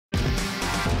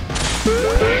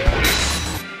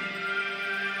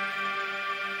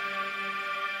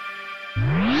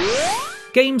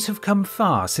Games have come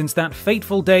far since that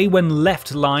fateful day when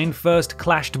left line first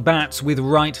clashed bats with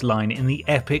right line in the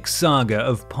epic saga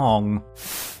of Pong.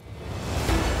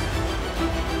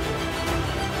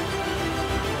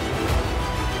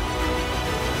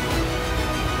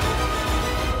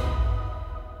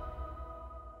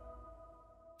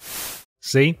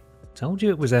 See? Told you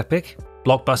it was epic.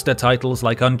 Blockbuster titles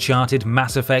like Uncharted,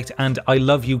 Mass Effect, and I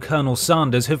Love You, Colonel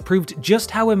Sanders have proved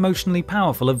just how emotionally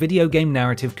powerful a video game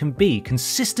narrative can be,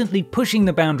 consistently pushing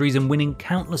the boundaries and winning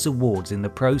countless awards in the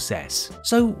process.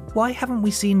 So why haven't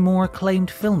we seen more acclaimed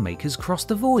filmmakers cross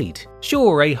the void?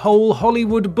 Sure, a whole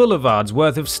Hollywood boulevard's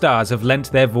worth of stars have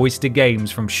lent their voice to games,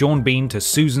 from Sean Bean to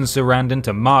Susan Sarandon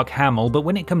to Mark Hamill, but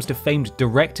when it comes to famed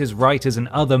directors, writers, and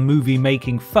other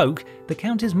movie-making folk, the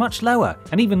count is much lower,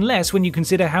 and even less when you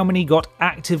consider how many got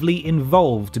actively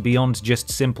involved beyond just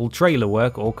simple trailer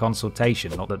work or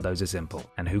consultation, not that those are simple.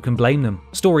 And who can blame them?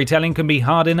 Storytelling can be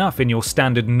hard enough in your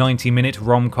standard 90-minute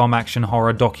rom-com action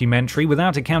horror documentary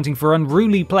without accounting for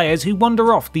unruly players who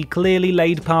wander off the clearly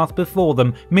laid path before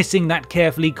them, missing that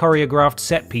carefully choreographed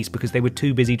set piece because they were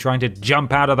too busy trying to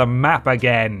jump out of the map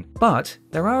again. But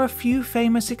there are a few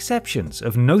famous exceptions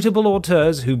of notable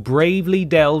auteurs who bravely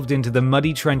delved into the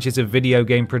muddy trenches of video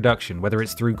game production, whether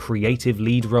it's through creative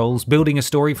lead roles, building a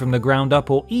story from the ground up,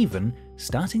 or even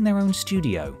starting their own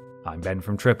studio. I'm Ben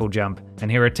from TripleJump,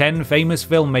 and here are 10 famous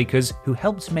filmmakers who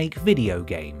helped make video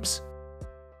games.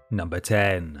 Number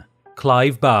 10.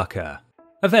 Clive Barker.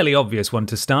 A fairly obvious one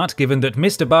to start, given that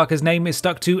Mr. Barker's name is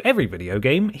stuck to every video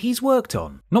game he's worked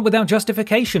on. Not without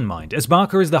justification, mind, as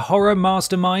Barker is the horror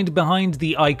mastermind behind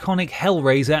the iconic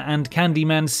Hellraiser and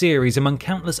Candyman series, among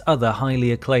countless other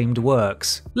highly acclaimed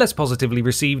works. Less positively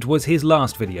received was his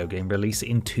last video game release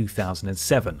in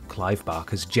 2007, Clive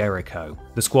Barker's Jericho.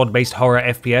 The squad-based horror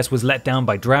FPS was let down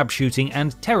by drab shooting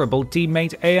and terrible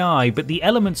teammate AI, but the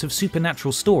elements of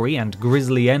supernatural story and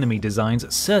grisly enemy designs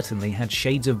certainly had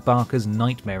shades of Barker's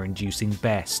nightmare-inducing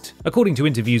best. According to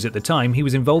interviews at the time, he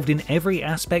was involved in every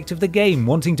aspect of the game,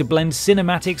 wanting to blend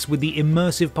cinematics with the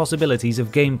immersive possibilities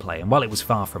of gameplay, and while it was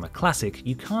far from a classic,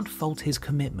 you can't fault his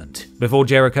commitment. Before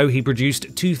Jericho, he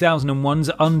produced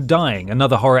 2001's Undying,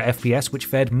 another horror FPS which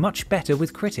fared much better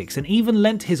with critics, and even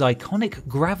lent his iconic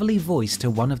gravelly voice to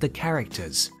one of the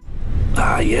characters.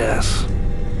 Ah yes,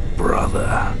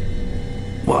 brother.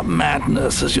 What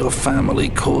madness has your family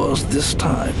caused this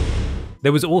time?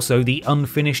 There was also the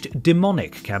unfinished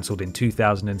Demonic, cancelled in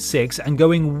 2006, and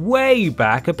going way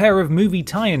back, a pair of movie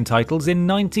tie-in titles in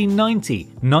 1990,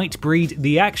 Nightbreed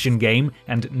the action game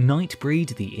and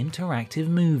Nightbreed the interactive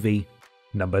movie.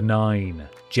 Number 9.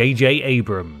 J.J.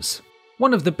 Abrams.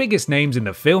 One of the biggest names in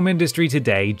the film industry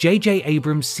today, J.J.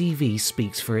 Abrams' CV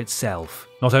speaks for itself.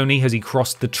 Not only has he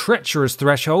crossed the treacherous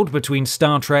threshold between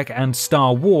Star Trek and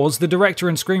Star Wars, the director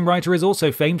and screenwriter is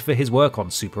also famed for his work on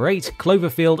Super 8,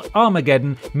 Cloverfield,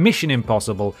 Armageddon, Mission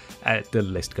Impossible, the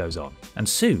list goes on. And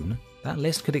soon, that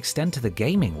list could extend to the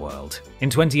gaming world. In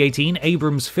 2018,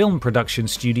 Abrams' film production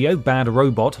studio Bad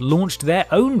Robot launched their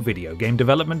own video game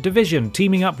development division,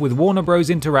 teaming up with Warner Bros.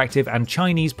 Interactive and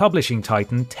Chinese publishing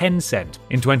titan Tencent.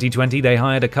 In 2020, they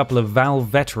hired a couple of Valve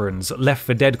veterans, Left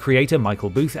 4 Dead creator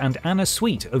Michael Booth and Anna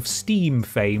Sweet of Steam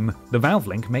fame. The Valve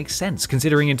link makes sense,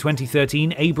 considering in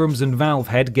 2013, Abrams and Valve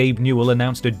head Gabe Newell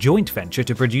announced a joint venture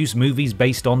to produce movies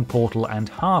based on Portal and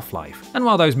Half-Life. And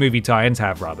while those movie tie-ins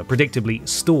have rather predictably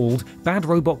stalled, Bad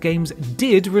Robot Games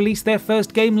did release their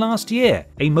first game last year,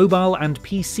 a mobile and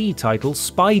PC title,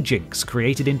 Spyjinx,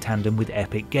 created in tandem with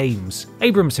Epic Games.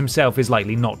 Abrams himself is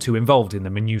likely not too involved in the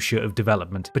minutiae of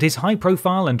development, but his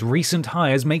high-profile and recent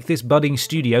hires make this budding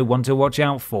studio one to watch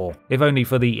out for, if only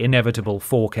for the inevitable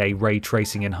 4K ray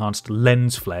tracing enhanced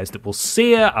lens flares that will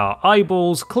sear our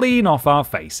eyeballs clean off our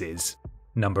faces.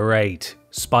 Number 8.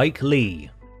 Spike Lee.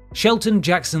 Shelton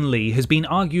Jackson Lee has been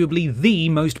arguably the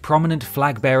most prominent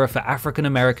flag bearer for African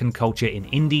American culture in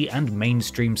indie and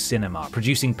mainstream cinema,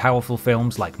 producing powerful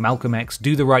films like Malcolm X,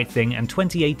 Do the Right Thing, and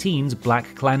 2018's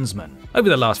Black Klansman. Over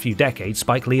the last few decades,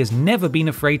 Spike Lee has never been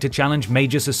afraid to challenge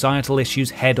major societal issues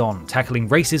head-on, tackling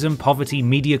racism, poverty,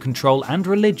 media control, and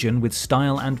religion with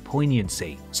style and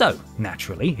poignancy. So,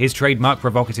 naturally, his trademark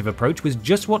provocative approach was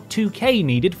just what 2K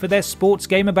needed for their sports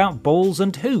game about balls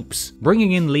and hoops.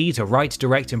 Bringing in Lee to write,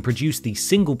 direct, and and produced the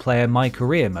single-player My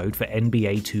Career mode for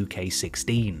NBA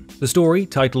 2K16. The story,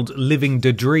 titled Living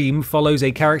the Dream, follows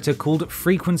a character called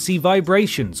Frequency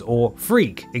Vibrations, or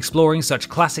Freak, exploring such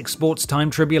classic sports time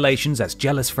tribulations as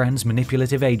jealous friends,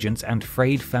 manipulative agents, and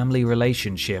frayed family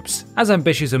relationships. As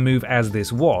ambitious a move as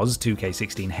this was,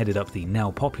 2K16 headed up the now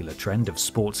popular trend of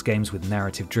sports games with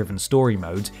narrative-driven story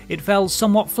modes. It fell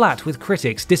somewhat flat, with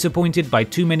critics disappointed by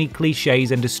too many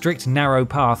cliches and a strict narrow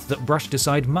path that brushed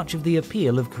aside much of the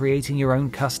appeal of creating your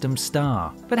own custom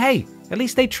star. But hey, at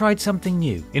least they tried something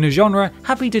new. In a genre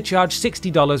happy to charge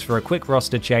 $60 for a quick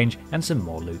roster change and some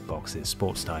more loot boxes.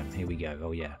 Sports time, here we go,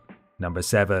 oh yeah. Number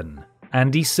 7.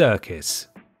 Andy Serkis.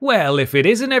 Well, if it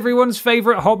isn't everyone's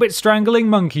favourite hobbit-strangling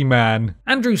monkey man.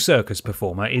 Andrew Serkis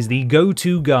performer is the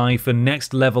go-to guy for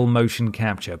next-level motion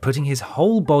capture, putting his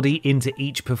whole body into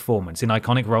each performance in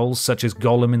iconic roles such as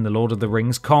Gollum in The Lord of the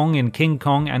Rings, Kong in King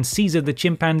Kong, and Caesar the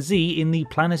Chimpanzee in the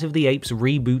Planet of the Apes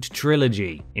reboot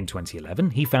trilogy. In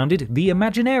 2011, he founded the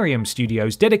Imaginarium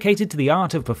Studios, dedicated to the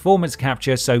art of performance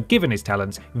capture, so given his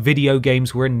talents, video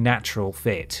games were a natural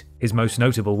fit. His most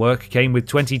notable work came with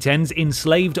 2010's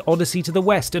Enslaved Odyssey to the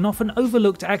West, an often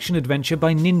overlooked action-adventure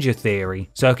by Ninja Theory.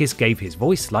 Serkis gave his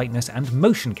voice, likeness, and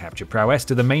motion capture prowess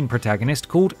to the main protagonist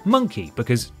called Monkey,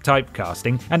 because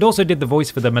typecasting, and also did the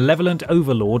voice for the malevolent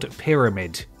overlord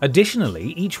Pyramid.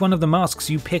 Additionally, each one of the masks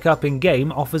you pick up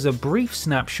in-game offers a brief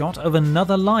snapshot of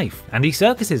another life, Andy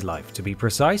Serkis' life to be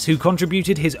precise, who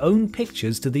contributed his own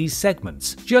pictures to these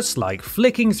segments. Just like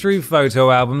flicking through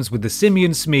photo albums with the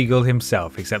Simeon Smeagol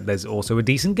himself, except there's also a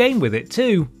decent game with it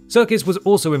too. Serkis was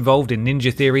also involved in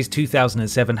Ninja Theory's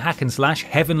 2007 hack-and-slash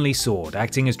Heavenly Sword,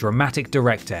 acting as dramatic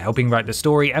director, helping write the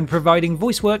story and providing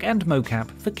voice work and mocap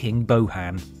for King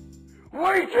Bohan.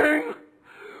 Waiting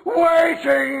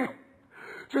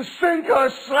to sink her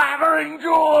slavering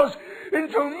jaws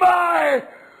into my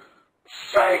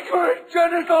sacred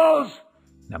genitals!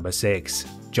 Number 6.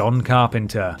 John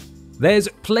Carpenter. There's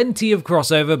plenty of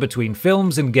crossover between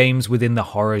films and games within the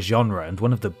horror genre, and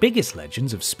one of the biggest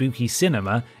legends of spooky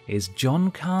cinema is John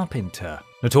Carpenter.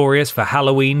 Notorious for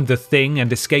Halloween, The Thing,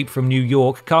 and Escape from New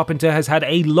York, Carpenter has had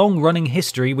a long-running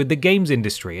history with the games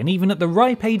industry, and even at the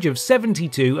ripe age of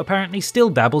 72, apparently still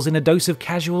dabbles in a dose of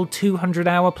casual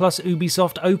 200-hour-plus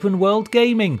Ubisoft open-world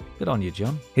gaming. Good on you,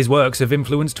 John. His works have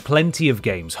influenced plenty of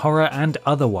games, horror and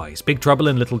otherwise. Big Trouble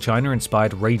in Little China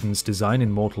inspired Raiden's design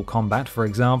in Mortal Kombat, for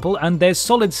example, and there's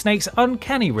Solid Snake's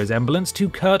uncanny resemblance to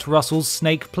Kurt Russell's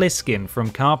Snake Plissken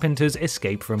from Carpenter's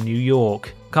Escape from New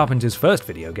York. Carpenter's first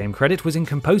video game credit was in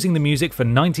composing the music for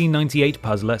 1998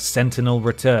 puzzler Sentinel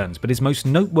Returns, but his most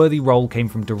noteworthy role came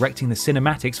from directing the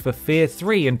cinematics for Fear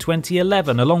 3 in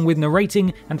 2011, along with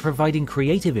narrating and providing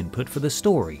creative input for the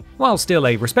story. While still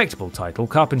a respectable title,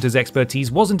 Carpenter's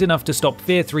expertise wasn't enough to stop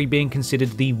Fear 3 being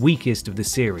considered the weakest of the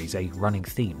series, a running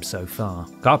theme so far.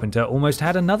 Carpenter almost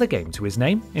had another game to his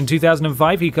name. In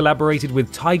 2005, he collaborated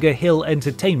with Tiger Hill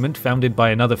Entertainment, founded by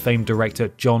another famed director,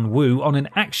 John Woo, on an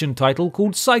action title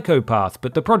called Psychopath,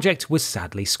 but the project was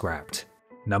sadly scrapped.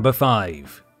 Number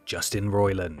 5. Justin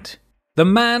Roiland. The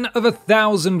man of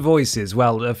 1,000 voices,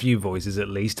 well, a few voices at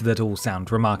least, that all sound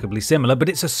remarkably similar, but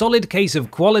it's a solid case of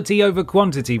quality over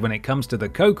quantity when it comes to the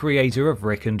co-creator of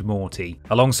Rick and Morty.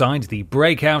 Alongside the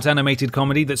breakout animated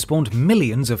comedy that spawned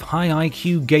millions of high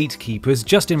IQ gatekeepers,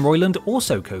 Justin Roiland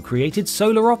also co-created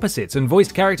Solar Opposites and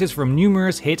voiced characters from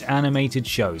numerous hit animated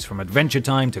shows, from Adventure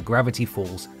Time to Gravity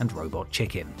Falls and Robot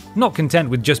Chicken. Not content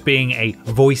with just being a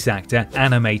voice actor,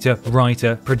 animator,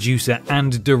 writer, producer,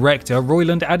 and director,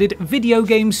 Roiland added video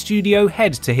game studio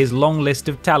head to his long list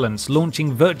of talents,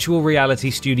 launching virtual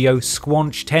reality studio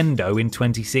Squanch Tendo in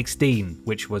 2016,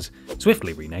 which was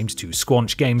swiftly renamed to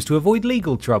Squanch Games to avoid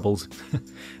legal troubles.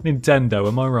 Nintendo,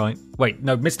 am I right? Wait,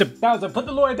 no, Mr. Bowser, put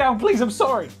the lawyer down, please, I'm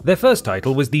sorry! Their first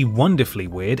title was the wonderfully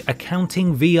weird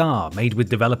Accounting VR, made with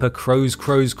developer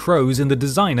Crows and the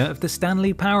designer of the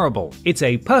Stanley Parable. It's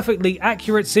a perfectly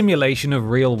accurate simulation of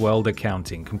real-world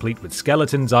accounting, complete with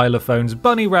skeletons, xylophones,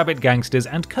 bunny rabbit gangsters,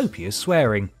 and copious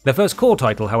swearing. Their first core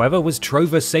title, however, was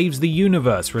Trover Saves the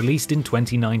Universe, released in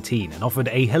 2019, and offered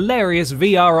a hilarious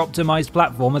VR-optimized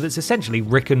platformer that's essentially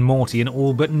Rick and Morty in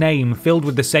all but name, filled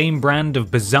with the same brand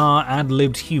of bizarre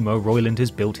ad-libbed humor Roiland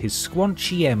has built his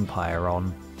squanchy empire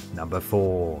on. Number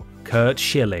 4. Curt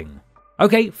Schilling.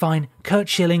 Okay, fine, Curt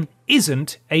Schilling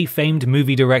isn't a famed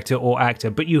movie director or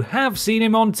actor, but you have seen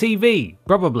him on TV,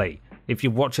 probably, if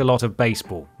you watch a lot of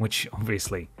baseball, which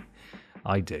obviously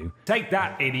I do. Take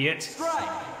that, idiot!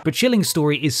 Strike! But Schilling's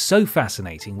story is so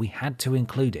fascinating we had to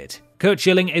include it. Curt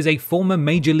Schilling is a former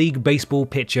Major League Baseball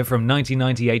pitcher from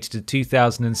 1998 to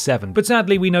 2007, but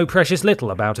sadly we know precious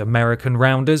little about American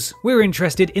Rounders. We're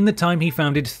interested in the time he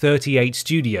founded 38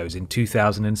 Studios in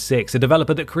 2006, a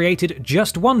developer that created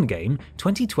just one game,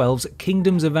 2012's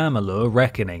Kingdoms of Amalur: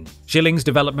 Reckoning. Schilling's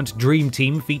development dream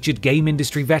team featured game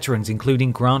industry veterans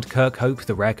including Grant Kirkhope,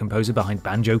 the rare composer behind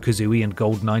Banjo-Kazooie and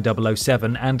GoldenEye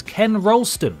 007, and Ken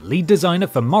Rolston, lead designer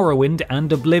for Morrowind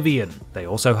and Oblivion. They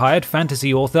also hired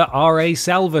fantasy author R.A.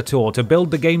 Salvatore to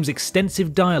build the game's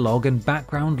extensive dialogue and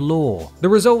background lore. The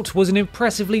result was an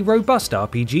impressively robust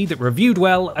RPG that reviewed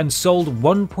well and sold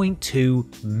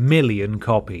 1.2 million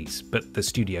copies, but the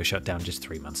studio shut down just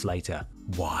 3 months later.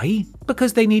 Why?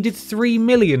 Because they needed 3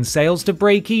 million sales to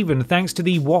break even thanks to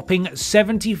the whopping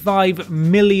 $75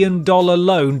 million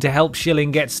loan to help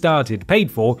Schilling get started, paid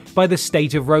for by the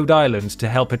state of Rhode Island to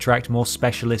help attract more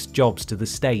specialist jobs to the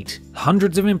state.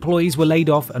 Hundreds of employees were laid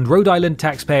off and Rhode Island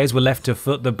taxpayers were left to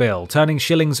foot the bill, turning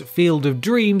Schilling's field of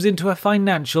dreams into a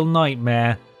financial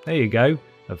nightmare. There you go,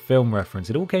 a film reference.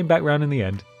 It all came back round in the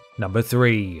end. Number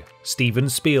 3. Steven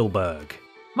Spielberg.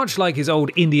 Much like his old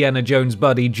Indiana Jones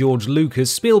buddy George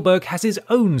Lucas, Spielberg has his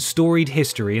own storied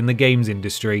history in the games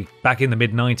industry. Back in the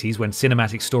mid-90s, when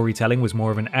cinematic storytelling was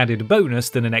more of an added bonus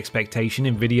than an expectation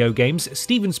in video games,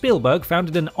 Steven Spielberg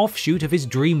founded an offshoot of his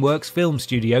DreamWorks film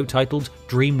studio titled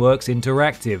DreamWorks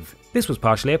Interactive. This was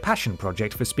partially a passion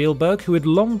project for Spielberg, who had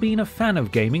long been a fan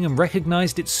of gaming and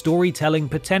recognized its storytelling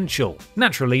potential.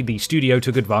 Naturally, the studio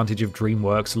took advantage of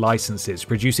DreamWorks licenses,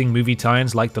 producing movie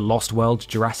tie-ins like The Lost World,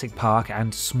 Jurassic Park,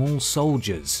 and Small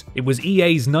Soldiers. It was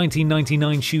EA's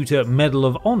 1999 shooter Medal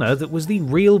of Honor that was the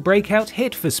real breakout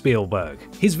hit for Spielberg.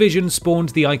 His vision spawned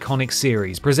the iconic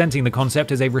series, presenting the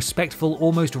concept as a respectful,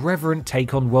 almost reverent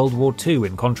take on World War II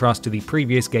in contrast to the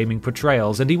previous gaming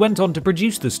portrayals, and he went on to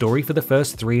produce the story for the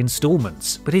first 3 installments.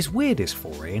 But his weirdest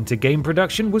foray into game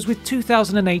production was with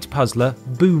 2008 puzzler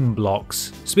Boom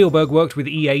Blox. Spielberg worked with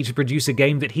EA to produce a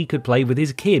game that he could play with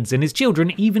his kids, and his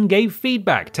children even gave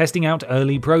feedback, testing out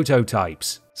early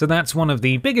prototypes. So that's one of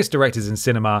the biggest directors in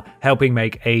cinema helping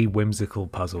make a whimsical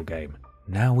puzzle game.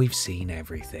 Now we've seen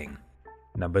everything.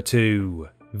 Number 2.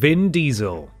 Vin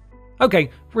Diesel. Okay,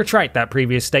 retract that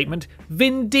previous statement.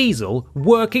 Vin Diesel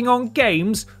working on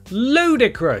games?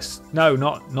 Ludicrous! No,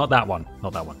 not that one.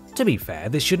 Not that one. To be fair,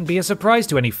 this shouldn't be a surprise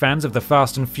to any fans of the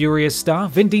Fast and Furious star.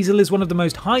 Vin Diesel is one of the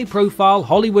most high-profile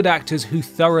Hollywood actors who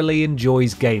thoroughly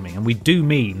enjoys gaming, and we do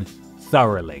mean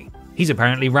thoroughly. He's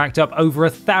apparently racked up over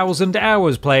 1,000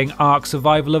 hours playing Ark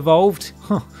Survival Evolved.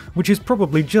 Which is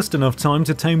probably just enough time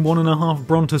to tame 1.5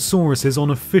 brontosauruses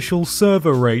on official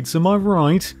server rates, am I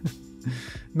right?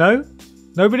 No?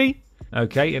 Nobody?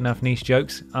 Okay, enough niche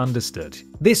jokes. Understood.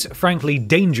 This, frankly,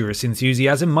 dangerous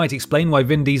enthusiasm might explain why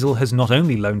Vin Diesel has not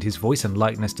only loaned his voice and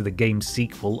likeness to the game's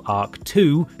sequel, Ark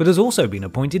 2, but has also been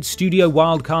appointed Studio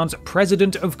Wildcard's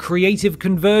President of Creative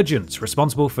Convergence,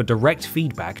 responsible for direct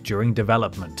feedback during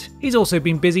development. He's also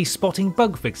been busy spotting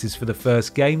bug fixes for the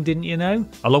first game, didn't you know?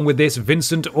 Along with this,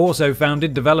 Vincent also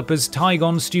founded developers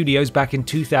Tygon Studios back in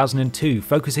 2002,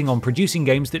 focusing on producing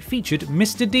games that featured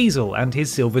Mr. Diesel and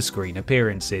his silver screen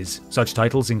appearances. Such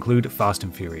titles include Fast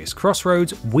and Furious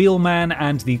Crossroads, Wheelman,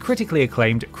 and the critically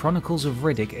acclaimed Chronicles of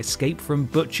Riddick: Escape from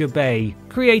Butcher Bay.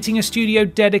 Creating a studio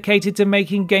dedicated to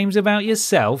making games about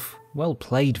yourself? Well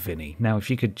played, Vinny. Now if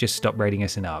you could just stop rating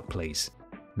us in art, please.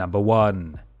 Number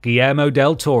 1. Guillermo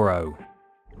del Toro.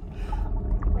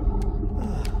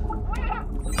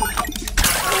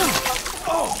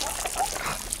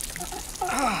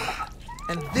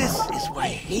 And this is why I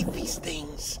hate these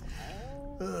things.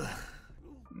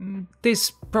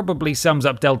 This probably sums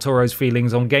up Del Toro's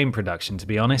feelings on game production, to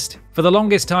be honest. For the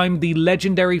longest time, the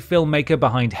legendary filmmaker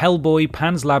behind Hellboy,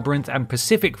 Pan's Labyrinth, and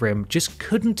Pacific Rim just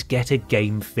couldn't get a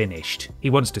game finished. He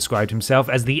once described himself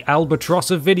as the albatross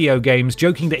of video games,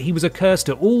 joking that he was a curse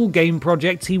to all game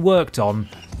projects he worked on.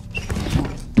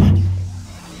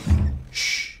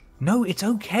 Shh. No, it's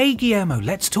okay, Guillermo.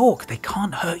 Let's talk. They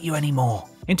can't hurt you anymore.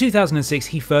 In 2006,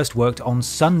 he first worked on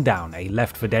Sundown, a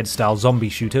Left 4 Dead-style zombie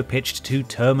shooter pitched to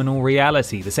Terminal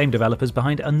Reality, the same developers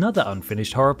behind another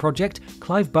unfinished horror project,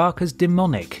 Clive Barker's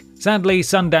Demonic. Sadly,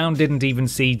 Sundown didn't even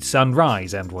see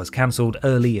sunrise and was cancelled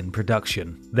early in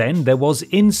production. Then there was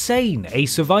Insane, a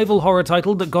survival horror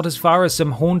title that got as far as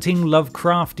some haunting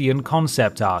Lovecraftian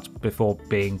concept art before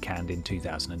being canned in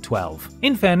 2012.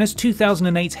 In fairness,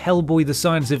 2008's Hellboy: The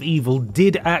Science of Evil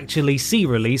did actually see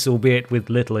release, albeit with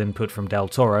little input from Del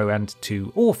Toro and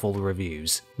 2 awful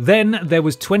reviews. Then there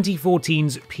was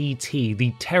 2014's PT,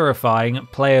 the terrifying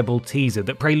playable teaser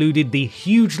that preluded the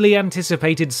hugely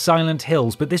anticipated Silent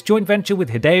Hills, but this joint venture with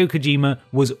Hideo Kojima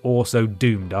was also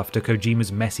doomed after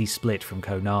Kojima's messy split from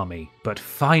Konami. But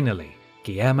finally,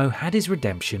 Guillermo had his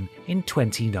redemption in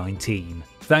 2019.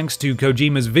 Thanks to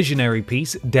Kojima's visionary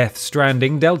piece, Death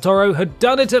Stranding, Del Toro had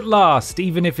done it at last,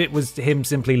 even if it was him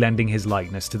simply lending his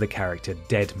likeness to the character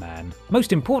Deadman.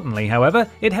 Most importantly, however,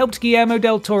 it helped Guillermo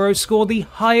del Toro score the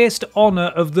highest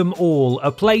honour of them all,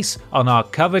 a place on our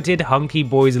coveted Hunky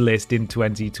Boys list in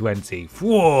 2020.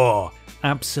 Whoa!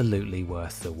 Absolutely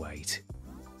worth the wait.